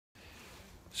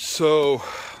So,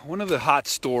 one of the hot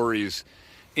stories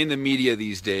in the media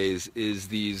these days is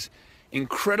these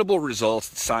incredible results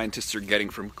that scientists are getting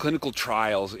from clinical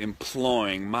trials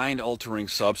employing mind-altering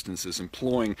substances,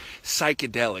 employing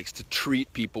psychedelics to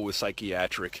treat people with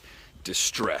psychiatric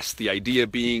distress. The idea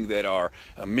being that our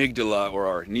amygdala or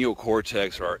our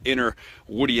neocortex or our inner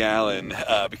Woody Allen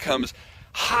becomes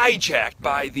hijacked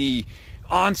by the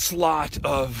onslaught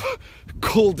of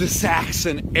cul-de-sacs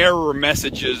and error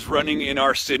messages running in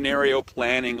our scenario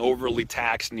planning, overly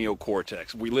taxed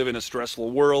neocortex. We live in a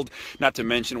stressful world, not to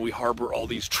mention we harbor all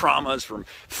these traumas from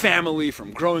family,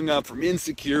 from growing up, from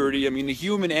insecurity. I mean, the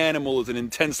human animal is an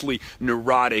intensely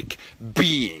neurotic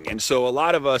being, and so a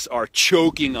lot of us are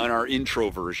choking on our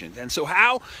introversion. And so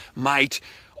how might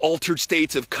altered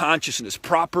states of consciousness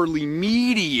properly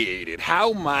mediated,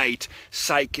 how might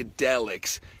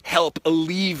psychedelics help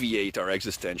alleviate our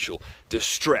existential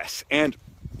distress? And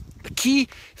the key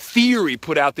theory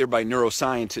put out there by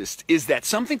neuroscientists is that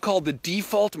something called the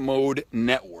default mode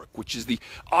network, which is the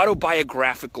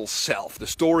autobiographical self, the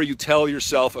story you tell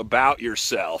yourself about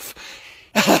yourself,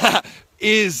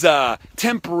 is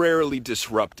temporarily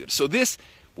disrupted. So this,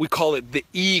 we call it the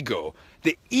ego.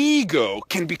 The ego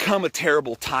can become a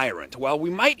terrible tyrant. While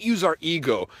we might use our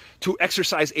ego to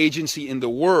exercise agency in the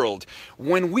world,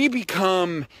 when we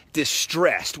become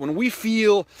distressed, when we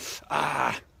feel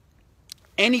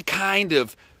any kind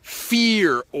of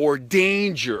fear or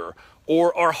danger,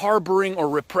 or are harboring or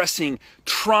repressing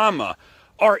trauma,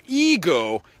 our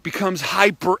ego becomes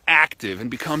hyperactive and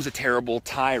becomes a terrible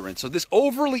tyrant. So this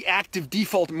overly active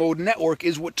default mode network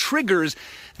is what triggers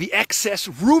the excess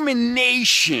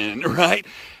rumination, right,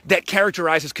 that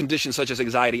characterizes conditions such as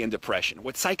anxiety and depression.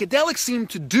 What psychedelics seem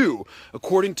to do,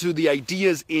 according to the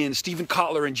ideas in Stephen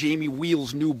Kotler and Jamie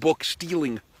Wheal's new book,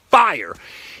 Stealing Fire,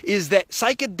 is that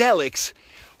psychedelics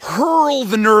hurl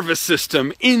the nervous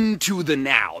system into the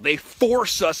now. They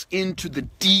force us into the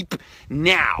deep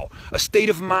now, a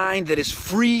state of mind that is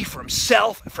free from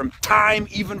self, from time,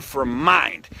 even from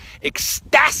mind.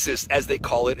 Ecstasis, as they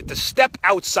call it, to step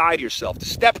outside yourself, to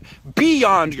step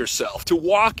beyond yourself, to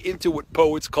walk into what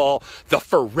poets call the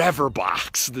forever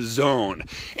box, the zone.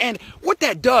 And what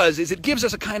that does is it gives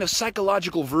us a kind of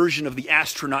psychological version of the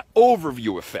astronaut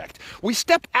overview effect. We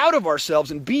step out of ourselves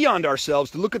and beyond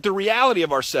ourselves to look at the reality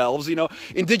of ourselves. You know,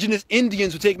 indigenous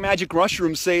Indians who take magic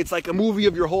mushrooms say it's like a movie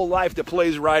of your whole life that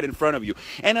plays right in front of you.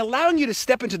 And allowing you to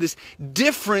step into this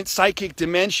different psychic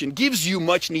dimension gives you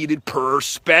much needed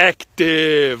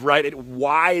perspective, right? It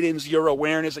widens your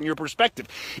awareness and your perspective.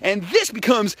 And this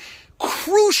becomes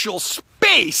crucial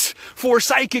space for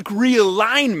psychic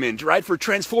realignment, right? For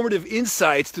transformative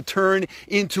insights to turn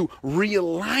into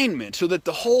realignment so that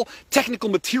the whole technical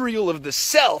material of the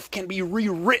self can be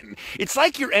rewritten. It's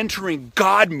like you're entering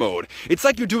God mode. It's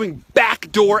like you're doing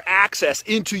backdoor access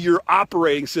into your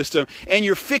operating system and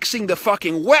you're fixing the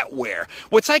fucking wetware.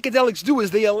 What psychedelics do is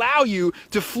they allow you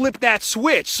to flip that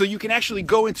switch so you can actually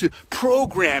go into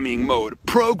programming mode.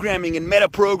 Programming and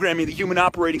meta-programming the human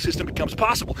operating system becomes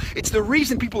possible. It's the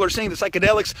reason people are saying that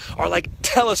psychedelics are like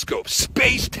telescopes,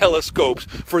 space telescopes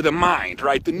for the mind,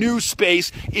 right? The new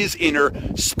space is inner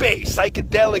space.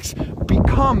 Psychedelics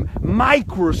become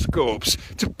microscopes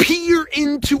to peer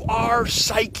into our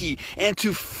psyche and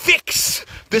to fix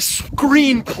the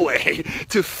screenplay,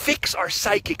 to fix our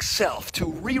psychic self, to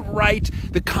rewrite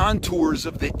the contours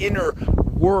of the inner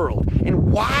world.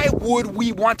 And why would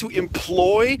we want to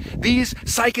employ these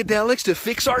psychedelics to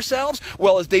fix ourselves?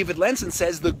 Well, as David Lenson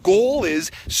says, the goal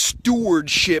is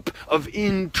stewardship of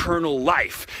internal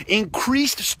life.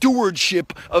 Increased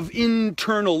stewardship of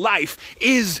internal life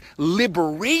is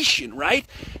liberation, right?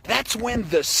 That's when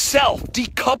the self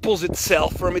decouples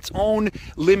itself from its own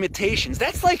limitations.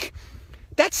 That's like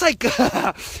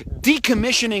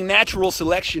decommissioning natural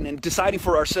selection and deciding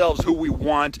for ourselves who we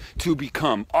want to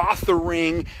become,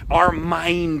 authoring our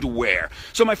mindware.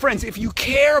 So my friends, if you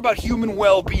care about human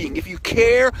well-being, if you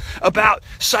care about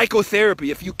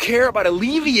psychotherapy, if you care about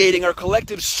alleviating our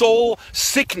collective soul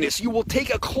sickness, you will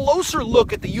take a closer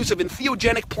look at the use of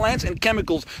entheogenic plants and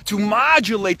chemicals to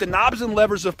modulate the knobs and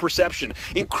levers of perception.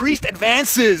 Increased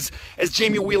advances, as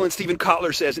Jamie Wheal and Stephen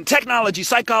Kotler says, in technology,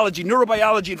 psychology,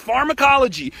 neurobiology, and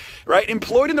pharmacology, right?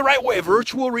 Employed in the right way,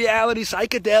 virtual reality,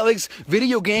 psychedelics,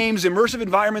 video games, immersive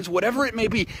environments, whatever it may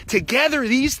be. Together,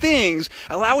 these things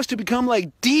allow us to become like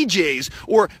DJs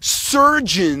or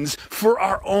surgeons for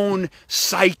our own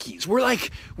psyches. We're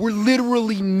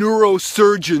literally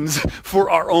neurosurgeons for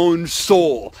our own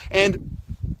soul. And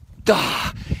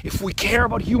if we care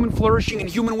about human flourishing and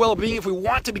human well-being, if we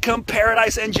want to become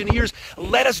paradise engineers,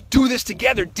 let us do this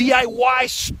together. DIY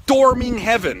storming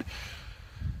heaven.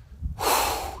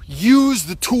 Whew. use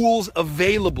the tools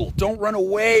available. Don't run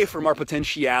away from our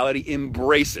potentiality.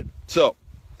 Embrace it. So,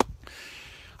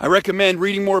 I recommend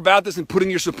reading more about this and putting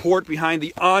your support behind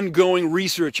the ongoing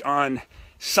research on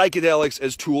psychedelics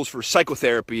as tools for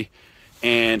psychotherapy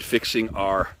and fixing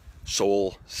our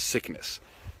soul sickness.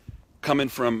 Coming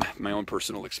from my own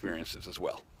personal experiences as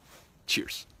well.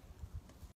 Cheers.